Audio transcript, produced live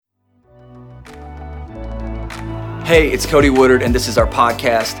Hey, it's Cody Woodard, and this is our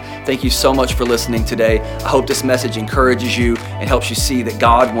podcast. Thank you so much for listening today. I hope this message encourages you and helps you see that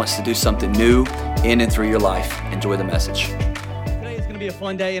God wants to do something new in and through your life. Enjoy the message. Today is going to be a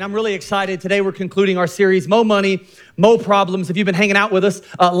fun day, and I'm really excited. Today we're concluding our series, Mo Money, Mo Problems. If you've been hanging out with us,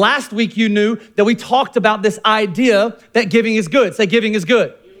 last week you knew that we talked about this idea that giving is good. Say, giving is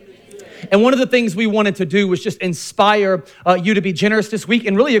good. And one of the things we wanted to do was just inspire you to be generous this week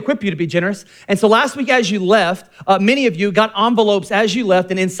and really equip you to be generous. And so last week as you left, many of you got envelopes as you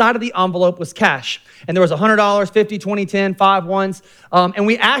left, and inside of the envelope was cash. And there was $100, 50, 20, 10, 5 ones. And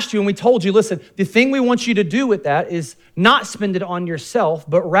we asked you and we told you, listen, the thing we want you to do with that is not spend it on yourself,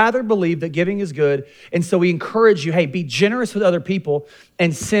 but rather believe that giving is good. And so we encourage you, hey, be generous with other people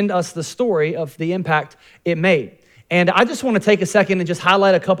and send us the story of the impact it made. And I just want to take a second and just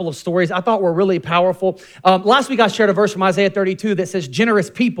highlight a couple of stories I thought were really powerful. Last week I shared a verse from Isaiah 32 that says, generous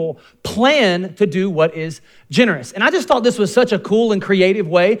people plan to do what is generous. And I just thought this was such a cool and creative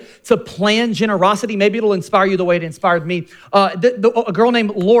way to plan generosity. Maybe it'll inspire you the way it inspired me. A girl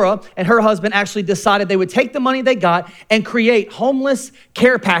named Laura and her husband actually decided they would take the money they got and create homeless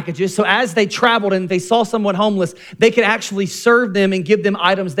care packages. So as they traveled and they saw someone homeless, they could actually serve them and give them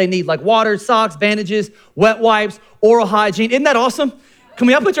items they need, like water, socks, bandages, wet wipes, oral hygiene. Isn't that awesome? Can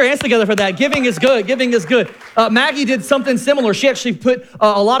we all put your hands together for that? Giving is good. Giving is good. Maggie did something similar. She actually put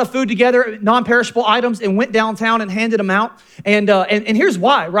a lot of food together, non-perishable items, and went downtown and handed them out. And here's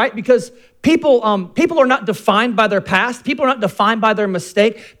why, right? Because people are not defined by their past. People are not defined by their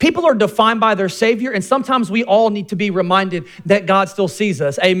mistake. People are defined by their Savior. And sometimes we all need to be reminded that God still sees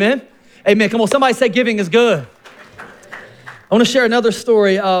us. Amen? Amen. Come on, somebody say giving is good. I want to share another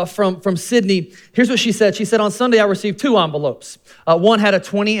story from Sydney. Here's what she said. She said, on Sunday, I received 2 envelopes. One had a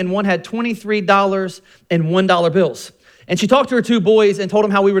 $20 and one had $23 and $1 bills. And she talked to her 2 boys and told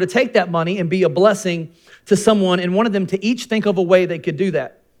them how we were to take that money and be a blessing to someone, and wanted them to each think of a way they could do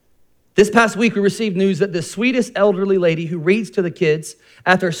that. This past week, we received news that the sweetest elderly lady who reads to the kids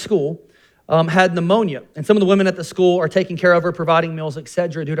at their school had pneumonia. And some of the women at the school are taking care of her, providing meals,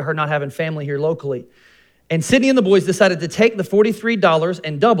 etc., due to her not having family here locally. And Sydney and the boys decided to take the $43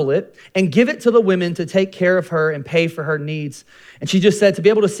 and double it and give it to the women to take care of her and pay for her needs. And she just said to be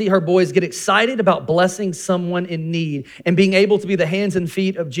able to see her boys get excited about blessing someone in need and being able to be the hands and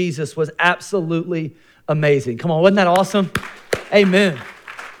feet of Jesus was absolutely amazing. Come on, wasn't that awesome? Amen.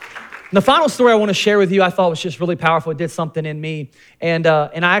 And the final story I want to share with you, I thought was just really powerful. It did something in me. And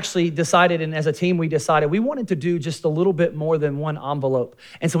I actually decided, and as a team, we decided we wanted to do just a little bit more than one envelope.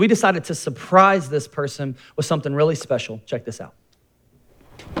 And so we decided to surprise this person with something really special. Check this out.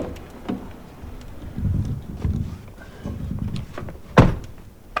 All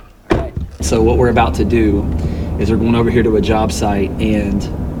right. So what we're about to do is we're going over here to a job site, and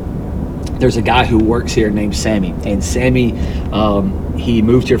there's a guy who works here named Sammy. And Sammy, he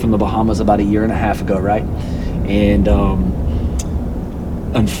moved here from the Bahamas about 1.5 years ago, right? And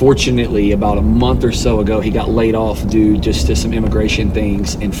unfortunately, about a month or so ago, he got laid off due just to some immigration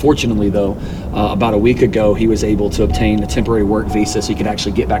things. And fortunately, though, about a week ago, he was able to obtain a temporary work visa so he could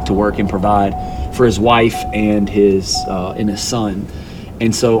actually get back to work and provide for his wife and his son.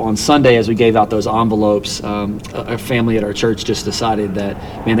 And so on Sunday, as we gave out those envelopes, a family at our church just decided that,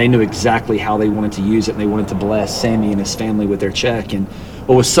 man, they knew exactly how they wanted to use it, and they wanted to bless Sammy and his family with their check. And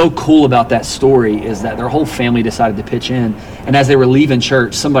what was so cool about that story is that their whole family decided to pitch in. And as they were leaving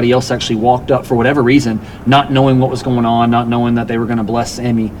church, somebody else actually walked up for whatever reason, not knowing what was going on, not knowing that they were going to bless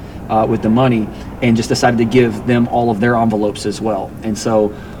Sammy with the money, and just decided to give them all of their envelopes as well. And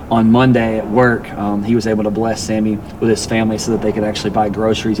so on Monday at work, he was able to bless Sammy with his family so that they could actually buy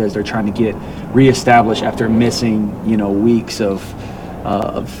groceries as they're trying to get reestablished after missing, weeks of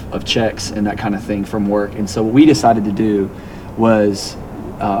checks and that kind of thing from work. And so what we decided to do was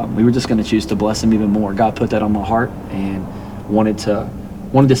we were just going to choose to bless him even more. God put that on my heart and wanted to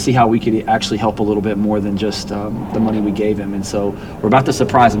see how we could actually help a little bit more than just the money we gave him. And so we're about to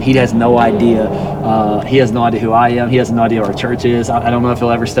surprise him. He has no idea. He has no idea who I am. He has no idea who our church is. I don't know if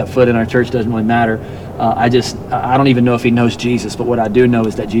he'll ever step foot in our church. Doesn't really matter. I don't even know if he knows Jesus. But what I do know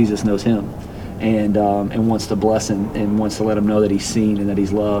is that Jesus knows him, and wants to bless him and wants to let him know that he's seen and that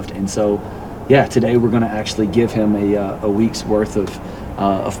he's loved. And so, yeah, today we're going to actually give him a week's worth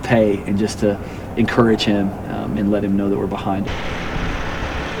of pay, and just to encourage him and let him know that we're behind him.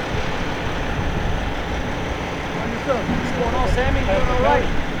 What's going on, Sammy? You doing all right?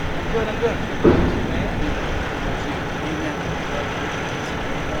 I'm good.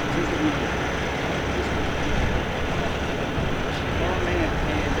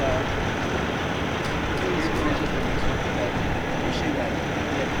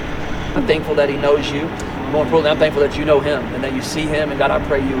 I'm thankful that he knows you. More importantly, I'm thankful that you know him and that you see him. And God, I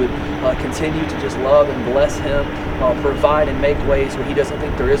pray you would continue to just love and bless him, provide and make ways where he doesn't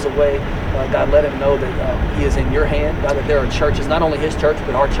think there is a way. God, let him know that he is in your hand. God, that there are churches, not only his church,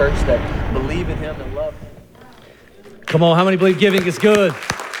 but our church that believe in him and love him. Come on, how many believe giving is good?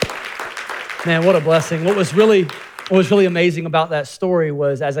 Man, what a blessing. What was really amazing about that story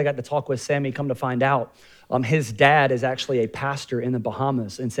was, as I got to talk with Sammy, come to find out, his dad is actually a pastor in the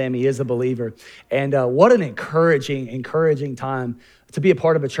Bahamas, and Sammy is a believer. And what an encouraging time to be a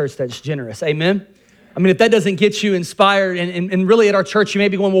part of a church that's generous. Amen? I mean, if that doesn't get you inspired, and really at our church, you may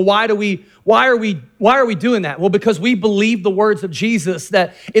be going, well, why are we doing that? Well, because we believe the words of Jesus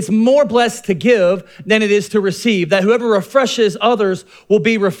that it's more blessed to give than it is to receive, that whoever refreshes others will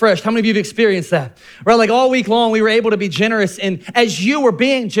be refreshed. How many of you have experienced that? Right? Like all week long, we were able to be generous. And as you were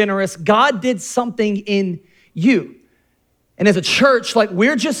being generous, God did something in you. And as a church, like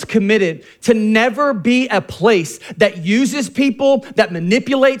we're just committed to never be a place that uses people, that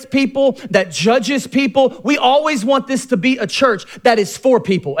manipulates people, that judges people. We always want this to be a church that is for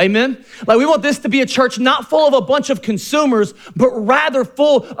people, amen? Like we want this to be a church not full of a bunch of consumers, but rather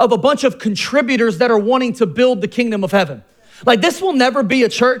full of a bunch of contributors that are wanting to build the kingdom of heaven. Like this will never be a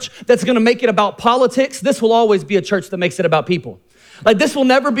church that's gonna make it about politics. This will always be a church that makes it about people. Like this will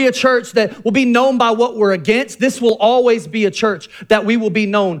never be a church that will be known by what we're against. This will always be a church that we will be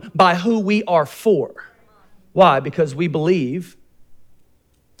known by who we are for. Why? Because we believe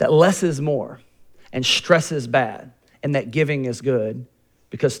that less is more and stress is bad and that giving is good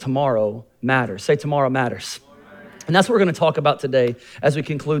because tomorrow matters. Say tomorrow matters. And that's what we're going to talk about today as we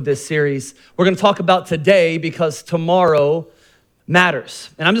conclude this series. We're going to talk about today because tomorrow matters.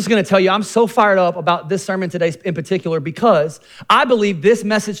 And I'm just going to tell you, I'm so fired up about this sermon today in particular because I believe this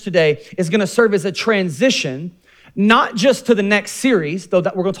message today is going to serve as a transition, not just to the next series, though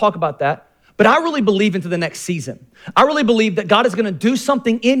that we're going to talk about that, but I really believe into the next season. I really believe that God is going to do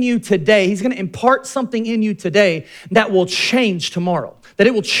something in you today. He's going to impart something in you today that will change tomorrow, that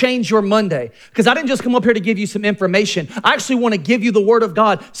it will change your Monday. Because I didn't just come up here to give you some information. I actually want to give you the word of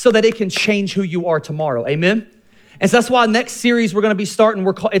God so that it can change who you are tomorrow. Amen? And so that's why next series we're going to be starting,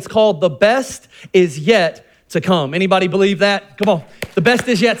 it's called The Best Is Yet to Come. Anybody believe that? Come on. The best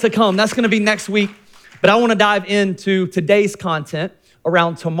is yet to come. That's going to be next week. But I want to dive into today's content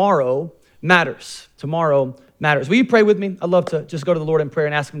around tomorrow matters. Tomorrow matters. Will you pray with me? I'd love to just go to the Lord in prayer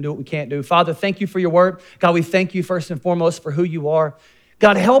and ask him to do what we can't do. Father, thank you for your word. God, we thank you first and foremost for who you are.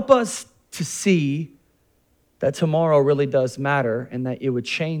 God, help us to see that tomorrow really does matter and that it would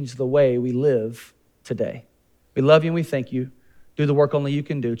change the way we live today. We love you and we thank you. Do the work only you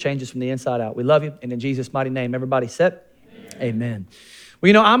can do. Change us from the inside out. We love you. And in Jesus' mighty name, everybody said, amen. Well,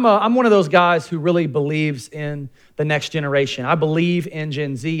 you know, I'm one of those guys who really believes in the next generation. I believe in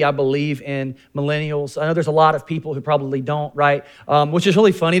Gen Z. I believe in millennials. I know there's a lot of people who probably don't, right? Which is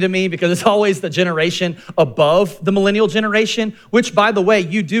really funny to me because it's always the generation above the millennial generation, which, by the way,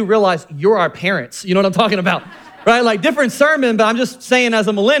 you do realize you're our parents. You know what I'm talking about? Right? Like different sermon, but I'm just saying as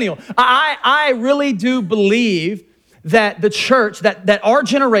a millennial, I really do believe that the church, that our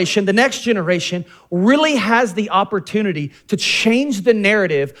generation, the next generation, really has the opportunity to change the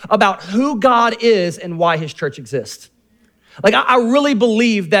narrative about who God is and why his church exists. Like I really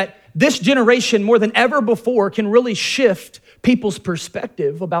believe that this generation more than ever before can really shift people's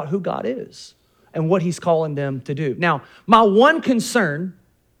perspective about who God is and what he's calling them to do. Now, my one concern,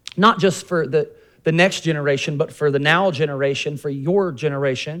 not just for the next generation, but for the now generation, for your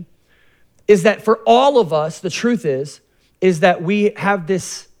generation, is that for all of us, the truth is that we have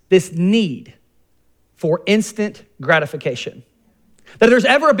this need for instant gratification. That if there's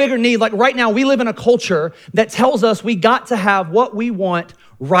ever a bigger need, like right now, we live in a culture that tells us we got to have what we want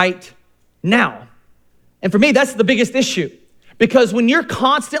right now. And for me, that's the biggest issue. Because when you're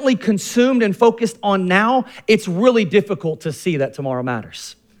constantly consumed and focused on now, it's really difficult to see that tomorrow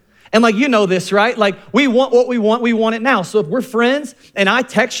matters. And like, you know this, right? Like we want what we want it now. So if we're friends and I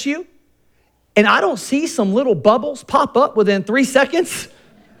text you and I don't see some little bubbles pop up within 3 seconds,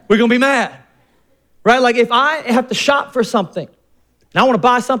 we're gonna be mad, right? Like if I have to shop for something and I wanna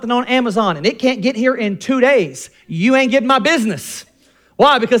buy something on Amazon and it can't get here in 2 days, you ain't getting my business.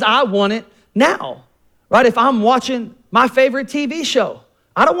 Why? Because I want it now, right? If I'm watching my favorite TV show,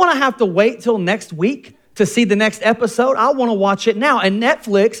 I don't wanna have to wait till next week to see the next episode. I want to watch it now. And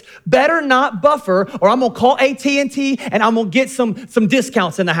Netflix better not buffer or I'm going to call AT&T and I'm going to get some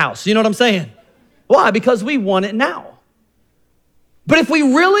discounts in the house. You know what I'm saying? Why? Because we want it now. But if we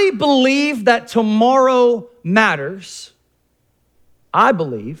really believe that tomorrow matters, I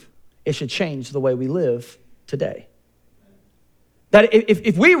believe it should change the way we live today. That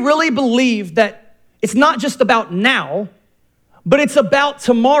if we really believe that It's not just about now, but it's about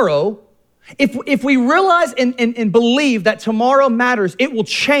tomorrow. If we realize and believe that tomorrow matters, it will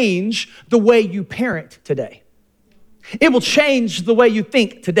change the way you parent today. It will change the way you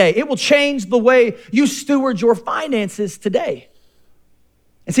think today. It will change the way you steward your finances today.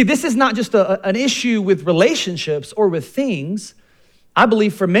 And see, this is not just an issue with relationships or with things. I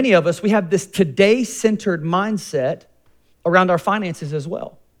believe for many of us, we have this today-centered mindset around our finances as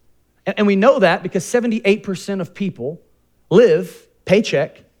well. And we know that because 78% of people live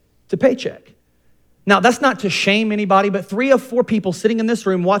paycheck to paycheck. Now, that's not to shame anybody, but 3 of 4 people sitting in this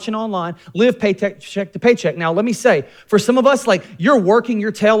room watching online live paycheck to paycheck. Now, let me say, for some of us, like you're working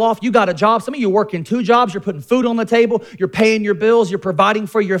your tail off, you got a job. Some of you are working 2 jobs, you're putting food on the table, you're paying your bills, you're providing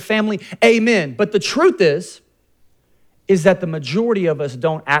for your family. Amen. But the truth is that the majority of us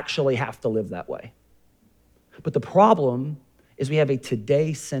don't actually have to live that way. But the problem is we have a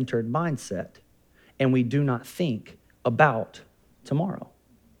today-centered mindset and we do not think about tomorrow.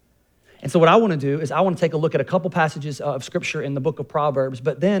 And so what I want to do is I want to take a look at a couple passages of scripture in the book of Proverbs,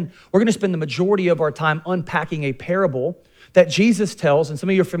 but then we're going to spend the majority of our time unpacking a parable that Jesus tells, and some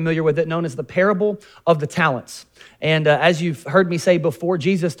of you are familiar with it, known as the parable of the talents. And as you've heard me say before,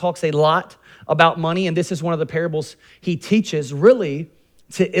 Jesus talks a lot about money, and this is one of the parables he teaches really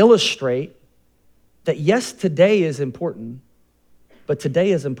to illustrate that yes, today is important, but today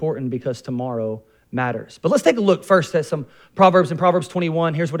is important because tomorrow matters. But let's take a look first at some Proverbs. In Proverbs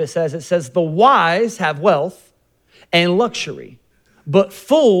 21, here's what it says. It says, the wise have wealth and luxury, but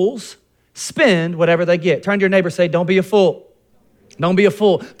fools spend whatever they get. Turn to your neighbor and say, don't be a fool. Don't be a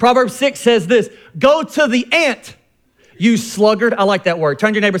fool. Proverbs 6 says this, go to the ant, you sluggard. I like that word.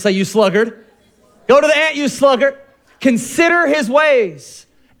 Turn to your neighbor and say, you sluggard. Go to the ant, you sluggard. Consider his ways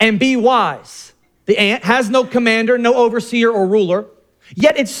and be wise. The ant has no commander, no overseer or ruler,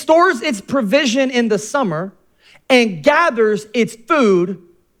 yet it stores its provision in the summer and gathers its food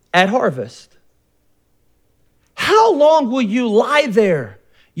at harvest. How long will you lie there,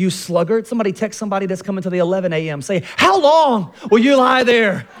 you sluggard? Somebody text somebody that's coming to the 11 a.m. Say, how long will you lie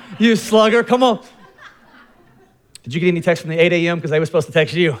there, you sluggard? Come on. Did you get any text from the 8 a.m. because they were supposed to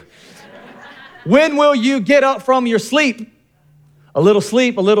text you? When will you get up from your sleep? A little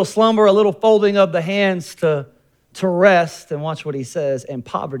sleep, a little slumber, a little folding of the hands to rest. And watch what he says. And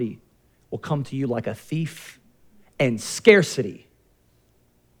poverty will come to you like a thief, and scarcity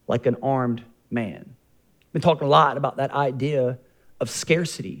like an armed man. I've been talking a lot about that idea of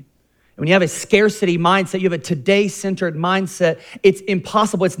scarcity. And when you have a scarcity mindset, you have a today-centered mindset, it's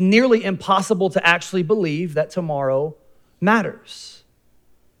impossible, it's nearly impossible to actually believe that tomorrow matters.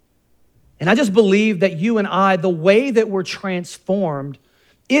 And I just believe that you and I, the way that we're transformed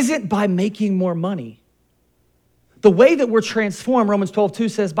isn't by making more money. The way that we're transformed, Romans 12:2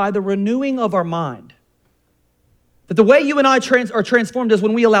 says, by the renewing of our mind. That the way you and I are transformed is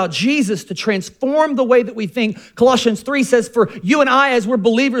when we allow Jesus to transform the way that we think. Colossians 3 says, for you and I, as we're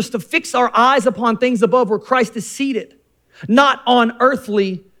believers, to fix our eyes upon things above where Christ is seated, not on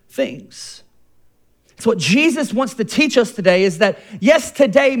earthly things. So what Jesus wants to teach us today is that, yes,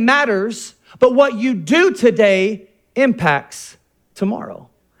 today matters, but what you do today impacts tomorrow.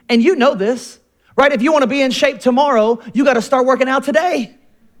 And you know this, right? If you want to be in shape tomorrow, you got to start working out today.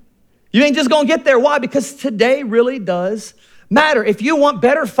 You ain't just going to get there. Why? Because today really does matter. If you want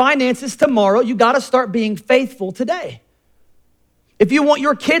better finances tomorrow, you got to start being faithful today. If you want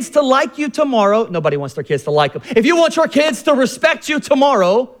your kids to like you tomorrow, nobody wants their kids to like them. If you want your kids to respect you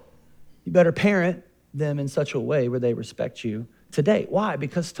tomorrow, you better parent them in such a way where they respect you today. Why?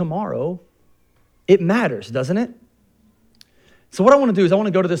 Because tomorrow, it matters, doesn't it? So what I want to do is I want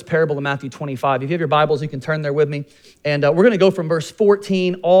to go to this parable in Matthew 25. If you have your Bibles, you can turn there with me. And we're going to go from verse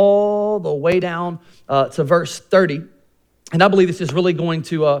 14 all the way down to verse 30. And I believe this is really going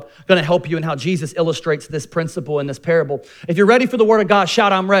to help you in how Jesus illustrates this principle in this parable. If you're ready for the word of God,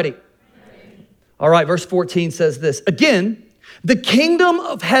 shout, I'm ready. All right, verse 14 says this. Again, the kingdom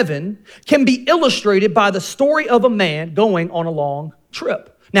of heaven can be illustrated by the story of a man going on a long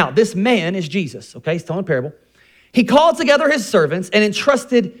trip. Now, this man is Jesus, okay? He's telling a parable. He called together his servants and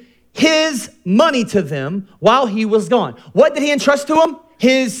entrusted his money to them while he was gone. What did he entrust to them?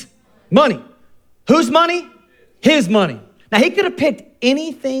 His money. Whose money? His money. Now, he could have picked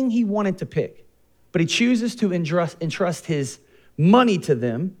anything he wanted to pick, but he chooses to entrust his money to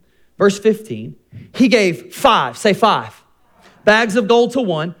them. Verse 15, he gave 5, say 5, bags of gold to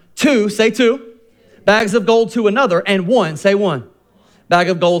one, 2, say 2, bags of gold to another, and 1, say 1, bag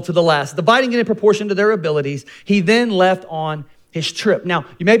of gold to the last, dividing it in proportion to their abilities. He then left on his trip. Now,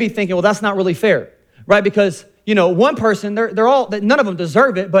 you may be thinking, well, that's not really fair, right? Because one person, they're all, none of them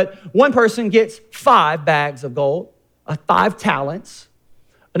deserve it, but one person gets 5 bags of gold, 5 talents.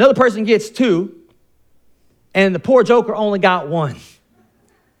 Another person gets 2, and the poor joker only got 1.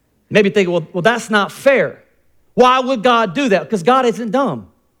 Maybe thinking, well, that's not fair. Why would God do that? Because God isn't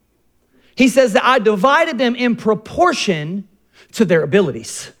dumb. He says that I divided them in proportion to their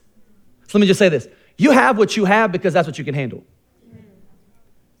abilities. So let me just say this. You have what you have because that's what you can handle.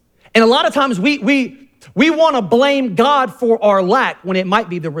 And a lot of times we want to blame God for our lack when it might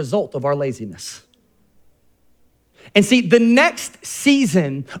be the result of our laziness. And see, the next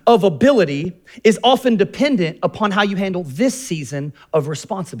season of ability is often dependent upon how you handle this season of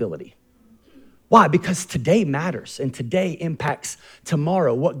responsibility. Why? Because today matters and today impacts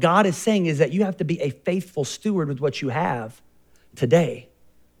tomorrow. What God is saying is that you have to be a faithful steward with what you have today.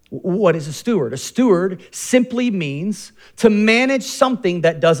 What is a steward? A steward simply means to manage something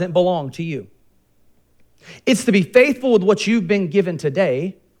that doesn't belong to you. It's to be faithful with what you've been given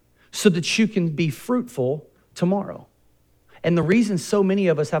today so that you can be fruitful tomorrow. And the reason so many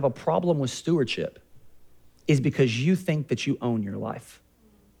of us have a problem with stewardship is because you think that you own your life.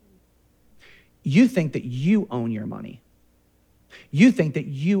 You think that you own your money. You think that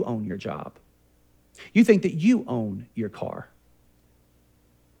you own your job. You think that you own your car.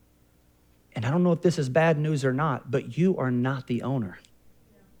 And I don't know if this is bad news or not, but you are not the owner.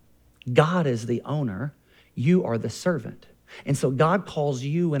 God is the owner. You are the servant. And so God calls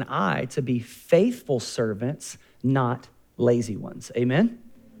you and I to be faithful servants, not lazy ones. Amen?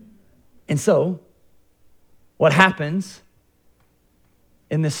 And so, what happens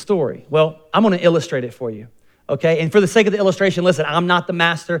in this story? Well, I'm going to illustrate it for you, okay? And for the sake of the illustration, listen, I'm not the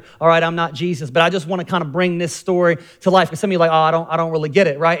master, all right? I'm not Jesus, but I just want to kind of bring this story to life because some of you are like, oh, I don't really get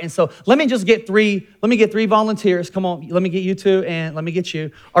it, right? And so let me get three volunteers. Come on, let me get you 2 and let me get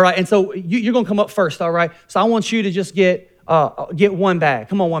you. All right, and so you're going to come up first, all right? So I want you to just get 1 bag.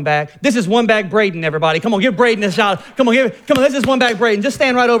 Come on, 1 bag. This is 1 bag Braden, everybody. Come on, give Braden a shout. Come on, this is 1 bag Braden. Just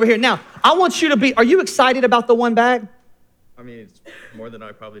stand right over here. Now, I want you to are you excited about the 1 bag? I mean, it's more than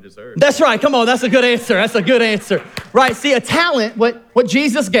I probably deserve. That's right. Come on. That's a good answer. Right. See, a talent, what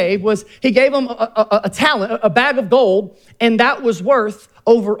Jesus gave was he gave him a talent, a bag of gold, and that was worth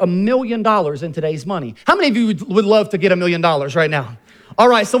over $1 million in today's money. How many of you would love to get $1 million right now? All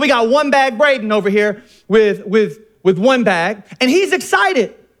right. So we got 1 bag Braden over here with 1 bag, and he's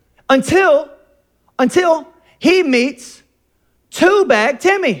excited until he meets 2 bag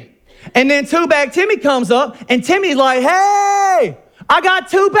Timmy. And then 2 bag Timmy comes up, and Timmy's like, hey, I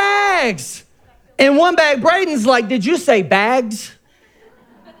got 2 bags. And 1 bag Braden's like, did you say bags?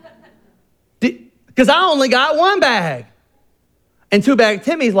 Because I only got 1 bag. And 2 bag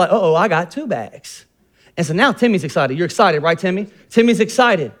Timmy's like, I got 2 bags. And so now Timmy's excited. You're excited, right, Timmy? Timmy's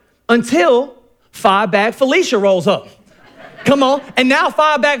excited until 5 bag Felicia rolls up. Come on. And now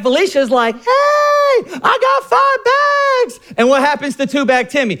 5 bag Felicia's like, hey, I got 5 bags. And what happens to 2 bag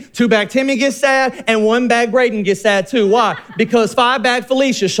Timmy? 2 bag Timmy gets sad and 1 bag Braden gets sad too. Why? Because 5 bag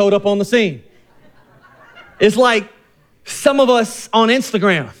Felicia showed up on the scene. It's like some of us on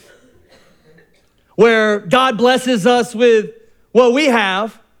Instagram where God blesses us with what we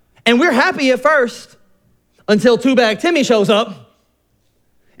have and we're happy at first until 2 bag Timmy shows up.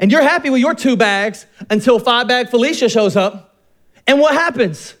 And you're happy with your 2 bags until 5 bag Felicia shows up. And what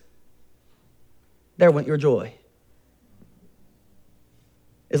happens? There went your joy.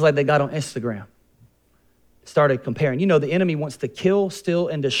 It's like they got on Instagram, started comparing. You know, the enemy wants to kill, steal,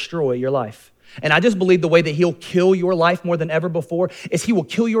 and destroy your life. And I just believe the way that he'll kill your life more than ever before is he will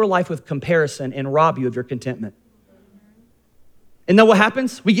kill your life with comparison and rob you of your contentment. And then what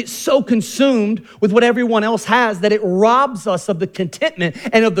happens? We get so consumed with what everyone else has that it robs us of the contentment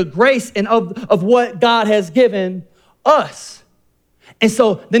and of the grace and of what God has given us. And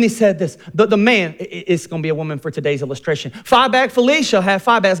so then he said this, the man, it's going to be a woman for today's illustration. 5 bag Felicia had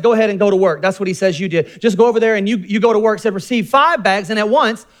 5 bags. Go ahead and go to work. That's what he says you did. Just go over there and you go to work. Said receive 5 bags and at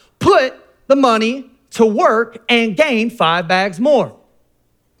once put the money to work and gain 5 bags more.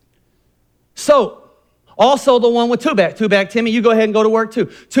 So also the one with 2 bag. 2 bag Timmy, you go ahead and go to work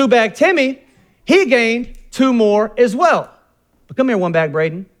too. 2 bag Timmy, he gained 2 more as well. But come here, 1 bag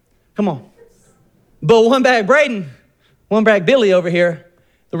Braden. Come on. But 1 bag Braden, 1 bag Billy over here,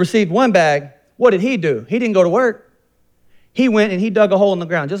 that received 1 bag, what did he do? He didn't go to work. He went and he dug a hole in the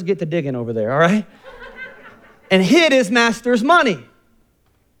ground. Just get to digging over there, all right? And hid his master's money.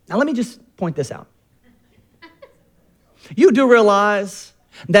 Now let me just point this out. You do realize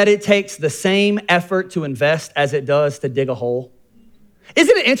that it takes the same effort to invest as it does to dig a hole?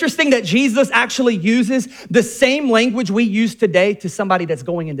 Isn't it interesting that Jesus actually uses the same language we use today to somebody that's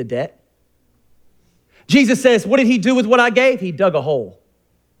going into debt? Jesus says, what did he do with what I gave? He dug a hole.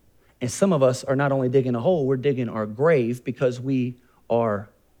 And some of us are not only digging a hole, we're digging our grave because we are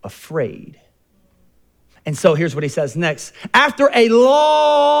afraid. And so here's what he says next. After a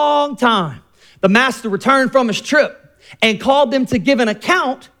long time, the master returned from his trip and called them to give an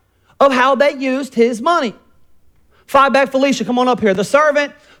account of how they used his money. 5 bag Felicia, come on up here. The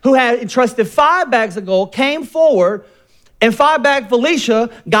servant who had entrusted 5 bags of gold came forward, and 5 bag Felicia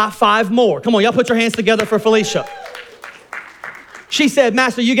got 5 more. Come on, y'all put your hands together for Felicia. She said,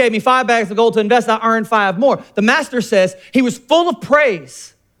 Master, you gave me 5 bags of gold to invest. I earned 5 more. The master says he was full of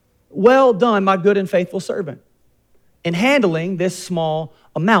praise. Well done, my good and faithful servant, in handling this small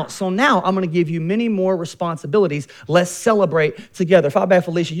amount. So now I'm going to give you many more responsibilities. Let's celebrate together. 5 bag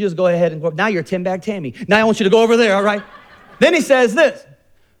Felicia, you just go ahead and go. Now you're 10 bag Tammy. Now I want you to go over there, all right? Then he says this.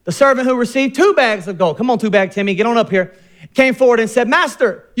 The servant who received 2 bags of gold, come on, 2 bag Timmy, get on up here, came forward and said,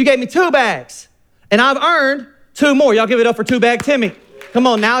 Master, you gave me 2 bags, and I've earned 2 more. Y'all give it up for 2 bag Timmy. Come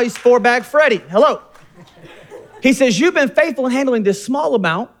on, now he's 4 bag Freddie. Hello. He says, you've been faithful in handling this small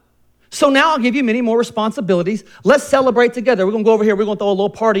amount, so now I'll give you many more responsibilities. Let's celebrate together. We're going to go over here. We're going to throw a little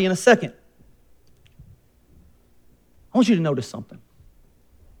party in a second. I want you to notice something.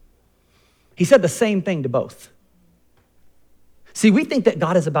 He said the same thing to both. See, we think that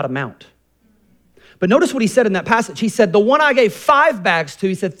God is about amount. But notice what he said in that passage. He said, the one I gave 5 bags to,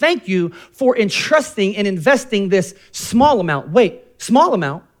 he said, thank you for entrusting and investing this small amount. Wait, small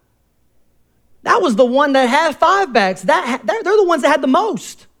amount? That was the one that had 5 bags. They're the ones that had the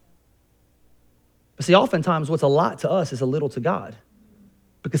most. But see, oftentimes what's a lot to us is a little to God,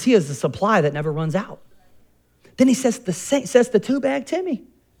 because he has a supply that never runs out. Then he says the 2 bag Timmy,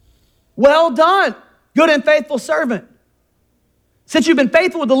 well done, good and faithful servant. Since you've been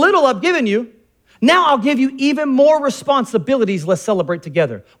faithful with the little I've given you, now I'll give you even more responsibilities. Let's celebrate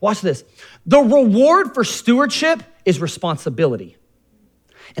together. Watch this. The reward for stewardship is responsibility.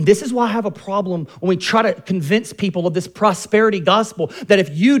 And this is why I have a problem when we try to convince people of this prosperity gospel, that if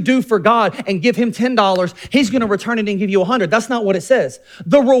you do for God and give him $10, he's going to return it and give you 100. That's not what it says.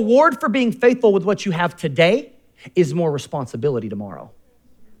 The reward for being faithful with what you have today is more responsibility tomorrow.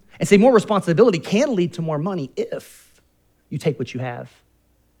 And see, more responsibility can lead to more money if you take what you have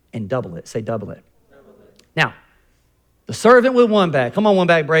and double it. Say double it. Now, the servant with 1 bag. Come on, 1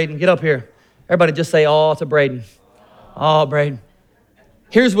 bag, Braden. Get up here. Everybody just say, oh, to Braden. Oh, Braden.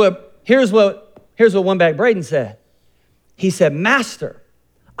 Here's what 1 bag Braden said. He said, Master,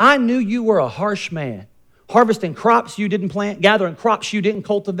 I knew you were a harsh man, harvesting crops you didn't plant, gathering crops you didn't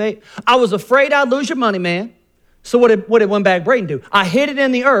cultivate. I was afraid I'd lose your money, man. So what did 1 bag Braden do? I hid it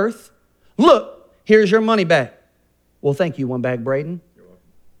in the earth. Look, here's your money back. Well, thank you, 1 bag Braden. You're welcome.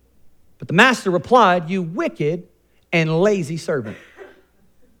 But the master replied, you wicked and lazy servant.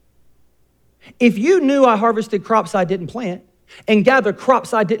 If you knew I harvested crops I didn't plant and gathered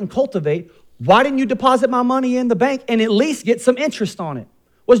crops I didn't cultivate, why didn't you deposit my money in the bank and at least get some interest on it?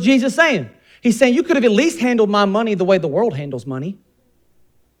 What's Jesus saying? He's saying you could have at least handled my money the way the world handles money.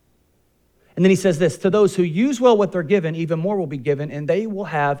 And then he says this, to those who use well what they're given, even more will be given, and they will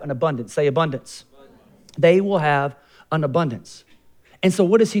have an abundance. Say abundance. They will have an abundance. And so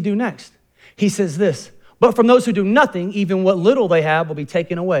what does he do next? He says this, but from those who do nothing, even what little they have will be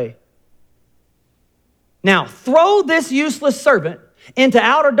taken away. Now, throw this useless servant into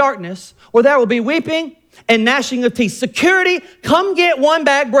outer darkness where there will be weeping and gnashing of teeth. Security, come get 1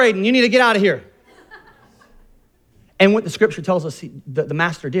 bag Braden. You need to get out of here. And what the scripture tells us the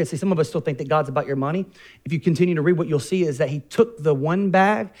master did. See, some of us still think that God's about your money. If you continue to read, what you'll see is that he took the 1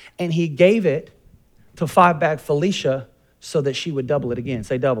 bag and he gave it to 5 bag Felicia so that she would double it again.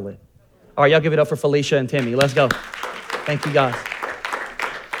 Say double it. All right, y'all give it up for Felicia and Timmy. Let's go. Thank you, guys.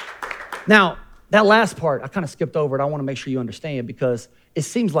 Now, that last part, I kind of skipped over it. I want to make sure you understand, because it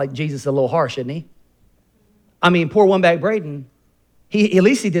seems like Jesus is a little harsh, isn't he? I mean, poor 1 bag Braden, at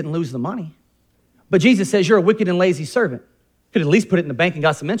least he didn't lose the money. But Jesus says, you're a wicked and lazy servant. Could at least put it in the bank and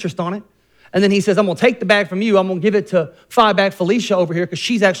got some interest on it. And then he says, I'm going to take the bag from you. I'm going to give it to 5 bag Felicia over here because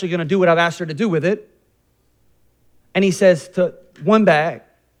she's actually going to do what I've asked her to do with it. And he says to 1 bag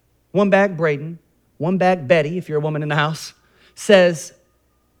Braden, 1 bag Betty, if you're a woman in the house, says,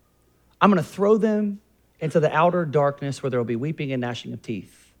 I'm going to throw them into the outer darkness where there will be weeping and gnashing of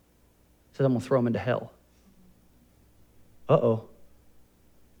teeth. He says, I'm going to throw them into hell. Uh-oh.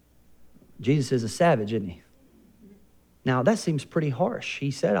 Jesus is a savage, isn't he? Now, that seems pretty harsh.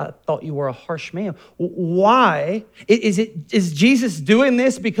 He said, I thought you were a harsh man. Why? Is Jesus doing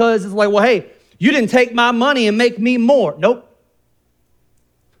this because it's like, well, hey, you didn't take my money and make me more? Nope.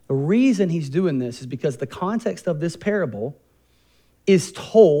 The reason he's doing this is because the context of this parable is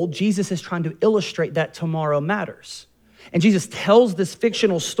told, Jesus is trying to illustrate that tomorrow matters. And Jesus tells this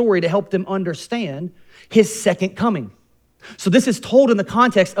fictional story to help them understand his second coming. So this is told in the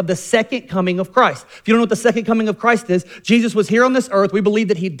context of the second coming of Christ. If you don't know what the second coming of Christ is, Jesus was here on this earth. We believe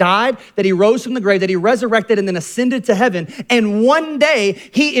that he died, that he rose from the grave, that he resurrected and then ascended to heaven. And one day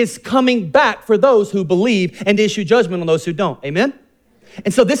he is coming back for those who believe and to issue judgment on those who don't. Amen?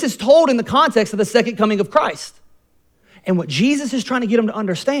 And so this is told in the context of the second coming of Christ. And what Jesus is trying to get them to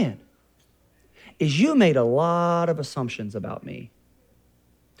understand is you made a lot of assumptions about me.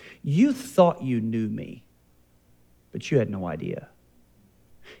 You thought you knew me, but you had no idea.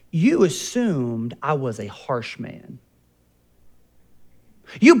 You assumed I was a harsh man.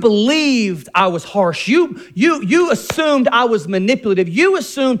 You believed I was harsh. You assumed I was manipulative. You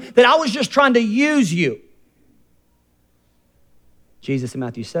assumed that I was just trying to use you. Jesus in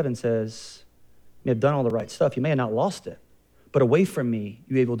Matthew 7 says, you may have done all the right stuff. You may have not lost it. But away from me,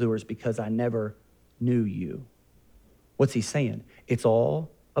 you evildoers, because I never knew you. What's he saying? It's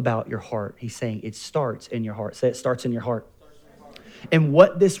all about your heart. He's saying it starts in your heart. Say it starts in your heart. And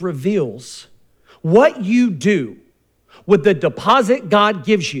what this reveals, what you do with the deposit God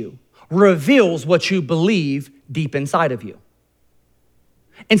gives you, reveals what you believe deep inside of you.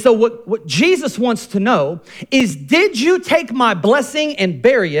 And so what Jesus wants to know is, did you take my blessing and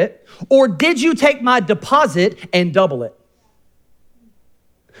bury it, or did you take my deposit and double it?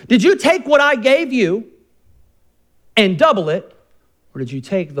 Did you take what I gave you and double it, or did you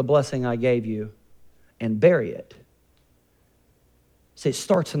take the blessing I gave you and bury it? See, it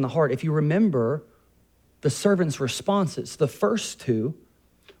starts in the heart. If you remember the servant's responses, the first two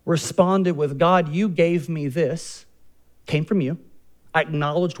responded with, God, you gave me this, came from you. I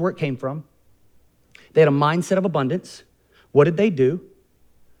acknowledged where it came from. They had a mindset of abundance. What did they do?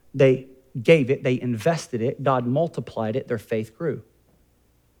 They gave it, they invested it, God multiplied it, their faith grew.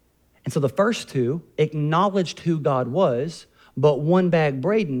 And so the first two acknowledged who God was, but one bag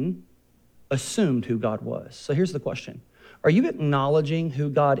Braden assumed who God was. So here's the question. Are you acknowledging who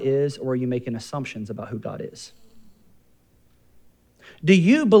God is, or are you making assumptions about who God is? Do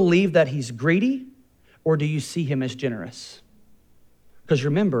you believe that he's greedy, or do you see him as generous? Because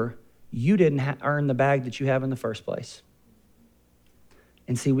remember, you didn't earn the bag that you have in the first place.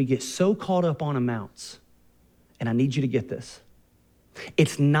 And see, we get so caught up on amounts, and I need you to get this.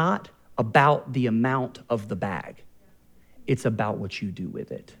 It's not about the amount of the bag. It's about what you do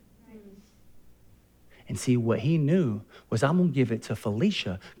with it. And see, what he knew was, I'm going to give it to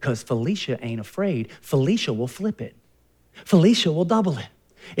Felicia because Felicia ain't afraid. Felicia will flip it. Felicia will double it.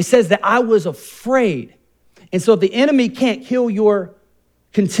 It says that I was afraid. And so if the enemy can't kill your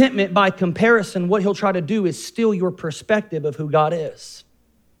contentment by comparison, what he'll try to do is steal your perspective of who God is.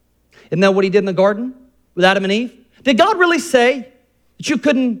 Isn't that what he did in the garden with Adam and Eve? Did God really say that you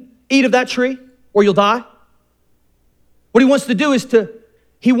couldn't eat of that tree or you'll die? What he wants to do is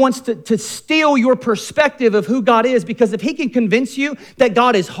he wants to steal your perspective of who God is, because if he can convince you that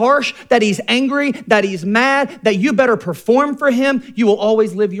God is harsh, that he's angry, that he's mad, that you better perform for him, you will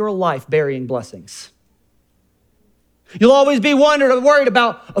always live your life burying blessings. You'll always be worried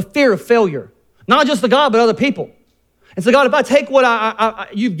about a fear of failure, not just the God, but other people. And so, God, if I take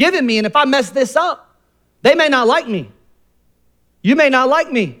what you've given me, and if I mess this up, they may not like me. You may not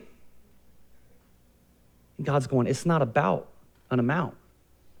like me. And God's going, it's not about an amount,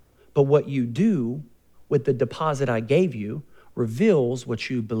 but what you do with the deposit I gave you reveals what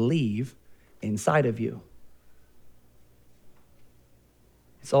you believe inside of you.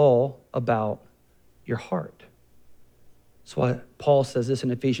 It's all about your heart. That's why Paul says this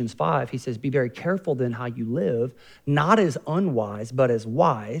in Ephesians 5. He says, be very careful then how you live, not as unwise, but as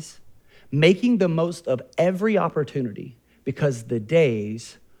wise, making the most of every opportunity, because the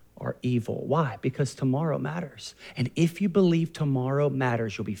days are evil. Why? Because tomorrow matters. And if you believe tomorrow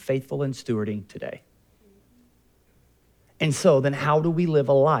matters, you'll be faithful in stewarding today. And so then how do we live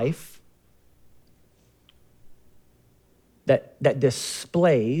a life that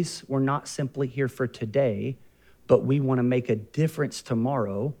displays we're not simply here for today, but we want to make a difference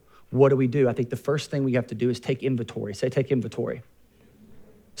tomorrow? What do? I think the first thing we have to do is take inventory. Say, take inventory.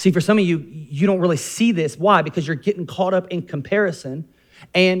 See, for some of you, you don't really see this. Why? Because you're getting caught up in comparison,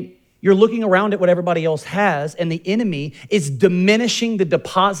 and you're looking around at what everybody else has, and the enemy is diminishing the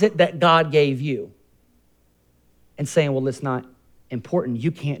deposit that God gave you and saying, well, it's not important.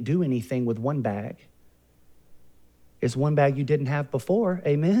 You can't do anything with one bag. It's one bag you didn't have before.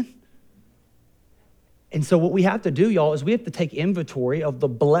 Amen? And so what we have to do, y'all, is we have to take inventory of the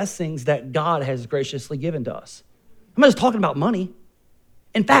blessings that God has graciously given to us. I'm not just talking about money.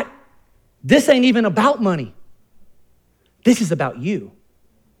 In fact, this ain't even about money. This is about you.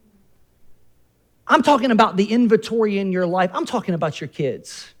 I'm talking about the inventory in your life. I'm talking about your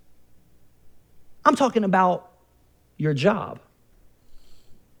kids. I'm talking about your job.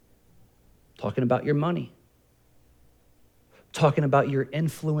 Talking about your money. Talking about your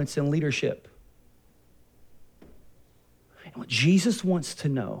influence and leadership. And what Jesus wants to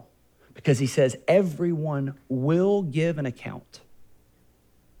know, because he says everyone will give an account,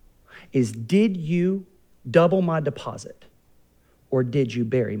 is did you double my deposit or did you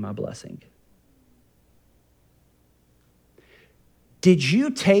bury my blessing? Did you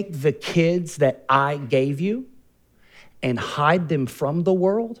take the kids that I gave you and hide them from the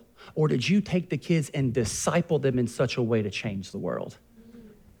world? Or did you take the kids and disciple them in such a way to change the world?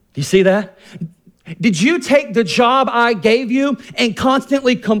 Do you see that? Did you take the job I gave you and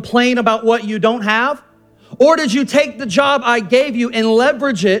constantly complain about what you don't have? Or did you take the job I gave you and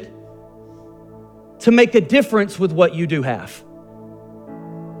leverage it to make a difference with what you do have?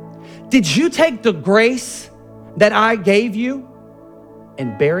 Did you take the grace that I gave you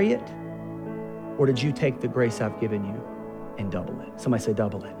and bury it? Or did you take the grace I've given you and double it? Somebody say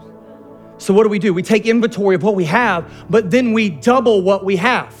double it. So what do? We take inventory of what we have, but then we double what we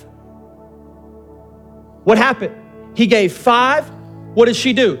have. What happened? He gave 5. What did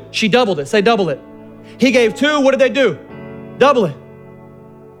she do? She doubled it. Say double it. He gave 2. What did they do? Double it.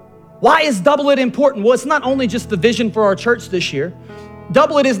 Why is double it important? Well, it's not only just the vision for our church this year.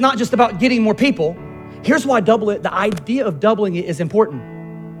 Double it is not just about getting more people. Here's why double it, the idea of doubling it is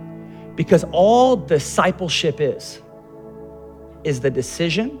important. Because all discipleship is the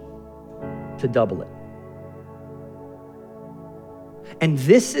decision to double it. And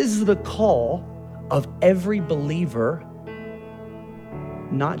this is the call of every believer,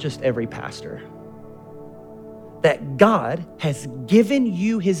 not just every pastor. That God has given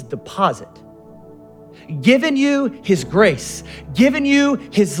you his deposit, given you his grace, given you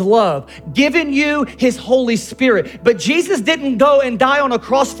his love, given you his Holy Spirit. But Jesus didn't go and die on a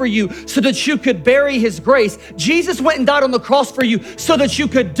cross for you so that you could bury his grace. Jesus went and died on the cross for you so that you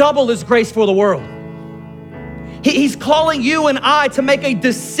could double his grace for the world. He's calling you and I to make a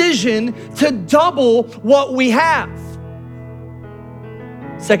decision to double what we have.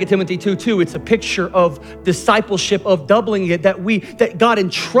 2 Timothy 2:2, it's a picture of discipleship, of doubling it, that God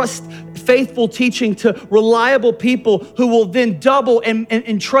entrusts faithful teaching to reliable people who will then double and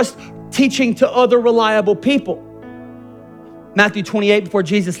entrust teaching to other reliable people. Matthew 28, before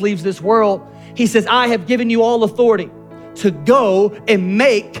Jesus leaves this world, he says, I have given you all authority to go and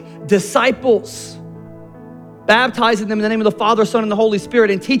make disciples, baptizing them in the name of the Father, Son, and the Holy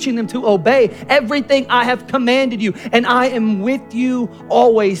Spirit, and teaching them to obey everything I have commanded you. And I am with you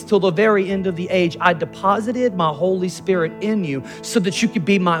always till the very end of the age. I deposited my Holy Spirit in you so that you could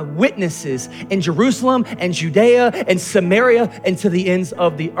be my witnesses in Jerusalem and Judea and Samaria and to the ends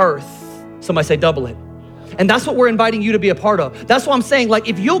of the earth. Somebody say double it. And that's what we're inviting you to be a part of. That's what I'm saying. Like,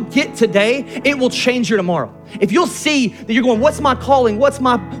 if you'll get today, it will change your tomorrow. If you'll see that you're going, what's my calling? What's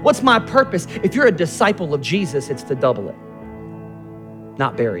my purpose? If you're a disciple of Jesus, it's to double it,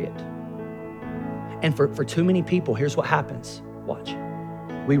 not bury it. And for too many people, here's what happens. Watch.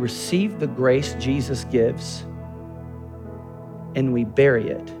 We receive the grace Jesus gives and we bury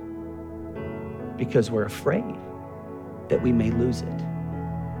it because we're afraid that we may lose it.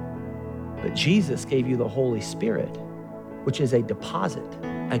 But Jesus gave you the Holy Spirit, which is a deposit,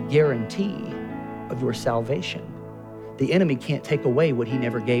 a guarantee of your salvation. The enemy can't take away what he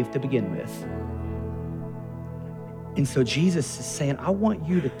never gave to begin with. And so Jesus is saying, I want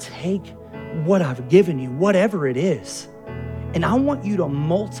you to take what I've given you, whatever it is, and I want you to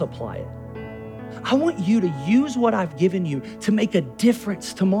multiply it. I want you to use what I've given you to make a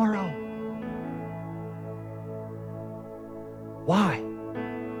difference tomorrow. Why?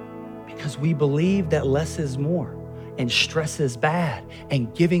 Because we believe that less is more and stress is bad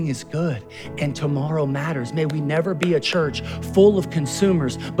and giving is good and tomorrow matters. May we never be a church full of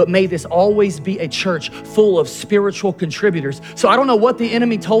consumers, but may this always be a church full of spiritual contributors. So I don't know what the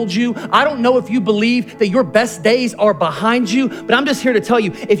enemy told you. I don't know if you believe that your best days are behind you, but I'm just here to tell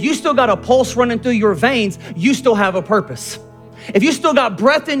you, if you still got a pulse running through your veins, you still have a purpose. If you still got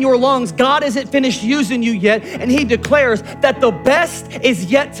breath in your lungs, God isn't finished using you yet, and he declares that the best is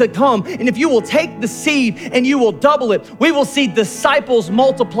yet to come. And if you will take the seed and you will double it, we will see disciples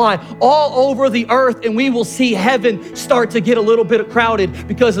multiply all over the earth, and we will see heaven start to get a little bit crowded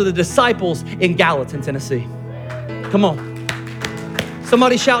because of the disciples in Gallatin, Tennessee. Come on.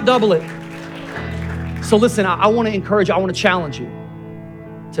 Somebody shout double it. So listen, I want to encourage you, I want to challenge you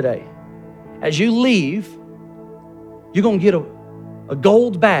today. As you leave, you're going to get a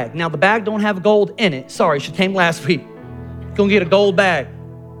gold bag. Now, the bag don't have gold in it. Sorry, she came last week. You're gonna get a gold bag.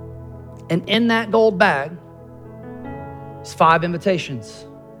 And in that gold bag is 5 invitations.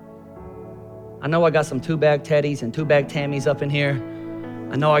 I know I got some 2-bag Teddys and 2-bag Tammys up in here.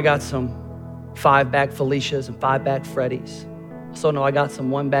 I know I got some 5-bag Felicias and 5-bag Freddys. So know I got some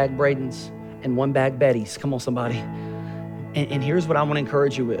 1-bag Bradens and 1-bag Bettys. Come on, somebody. And here's what I want to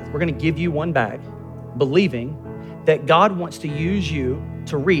encourage you with. We're going to give you 1 bag, believing that God wants to use you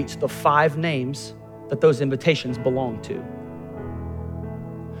to reach the 5 names that those invitations belong to.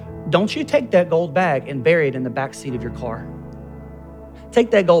 Don't you take that gold bag and bury it in the back seat of your car. Take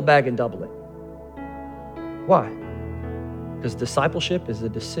that gold bag and double it. Why? Because discipleship is a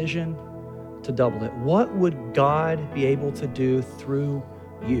decision to double it. What would God be able to do through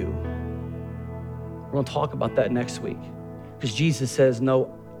you? We're going to talk about that next week, because Jesus says,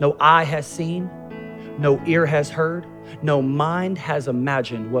 no eye has seen, no ear has heard, no mind has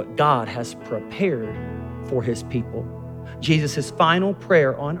imagined what God has prepared for his people. Jesus' final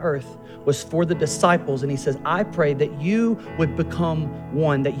prayer on earth was for the disciples, and he says, I pray that you would become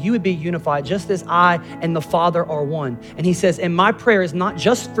one, that you would be unified, just as I and the Father are one. And he says, and my prayer is not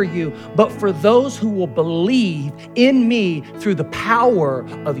just for you, but for those who will believe in me through the power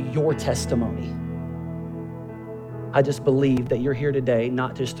of your testimony. I just believe that you're here today,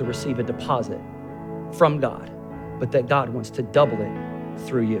 not just to receive a deposit from God, but that God wants to double it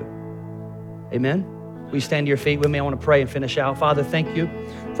through you. Amen? Will you stand to your feet with me? I want to pray and finish out. Father, thank you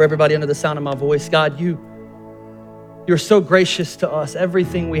for everybody under the sound of my voice. God, you're so gracious to us.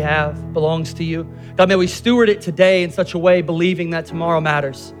 Everything we have belongs to you. God, may we steward it today in such a way, believing that tomorrow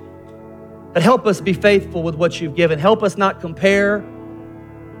matters. God, help us be faithful with what you've given. Help us not compare.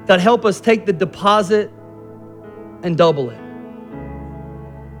 God, help us take the deposit and double it.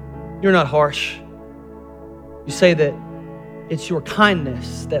 You're not harsh. You say that it's your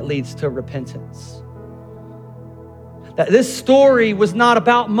kindness that leads to repentance. That this story was not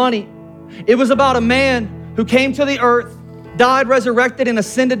about money. It was about a man who came to the earth, died, resurrected, and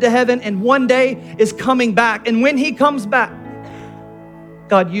ascended to heaven, and one day is coming back. And when he comes back,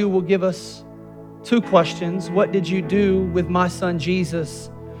 God, you will give us 2 questions. What did you do with my son Jesus?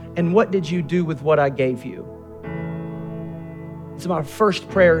 And what did you do with what I gave you? So my first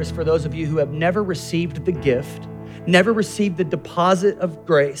prayer is for those of you who have never received the gift, never received the deposit of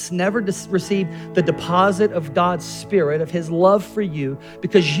grace, never received the deposit of God's Spirit, of his love for you,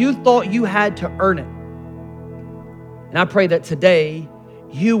 because you thought you had to earn it. And I pray that today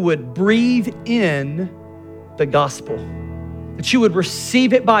you would breathe in the gospel, that you would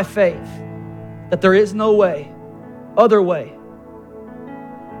receive it by faith, that there is no other way,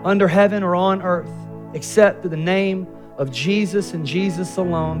 under heaven or on earth, except through the name of Jesus and Jesus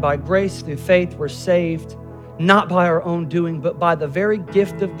alone. By grace through faith we're saved, not by our own doing, but by the very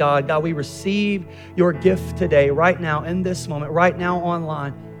gift of God. God, we receive your gift today, right now, in this moment, right now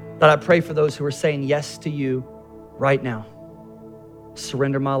online. God, I pray for those who are saying yes to you right now.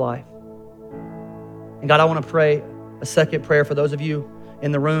 Surrender my life. And God, I want to pray a second prayer for those of you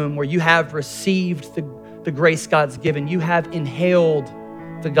in the room where you have received the grace God's given. You have inhaled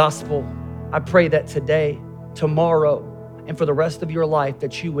the gospel. I pray that today, tomorrow, and for the rest of your life,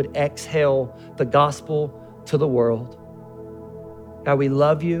 that you would exhale the gospel to the world. God, we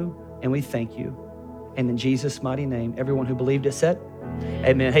love you and we thank you. And in Jesus' mighty name, everyone who believed it said,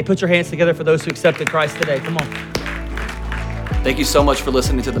 amen. Hey, put your hands together for those who accepted Christ today. Come on. Thank you so much for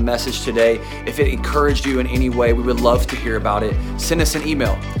listening to the message today. If it encouraged you in any way, we would love to hear about it. Send us an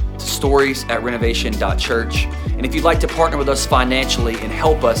email to stories@renovation.church. And if you'd like to partner with us financially and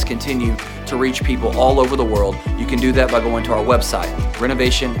help us continue to reach people all over the world, you can do that by going to our website,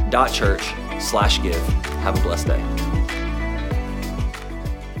 renovation.church/give. Have a blessed day.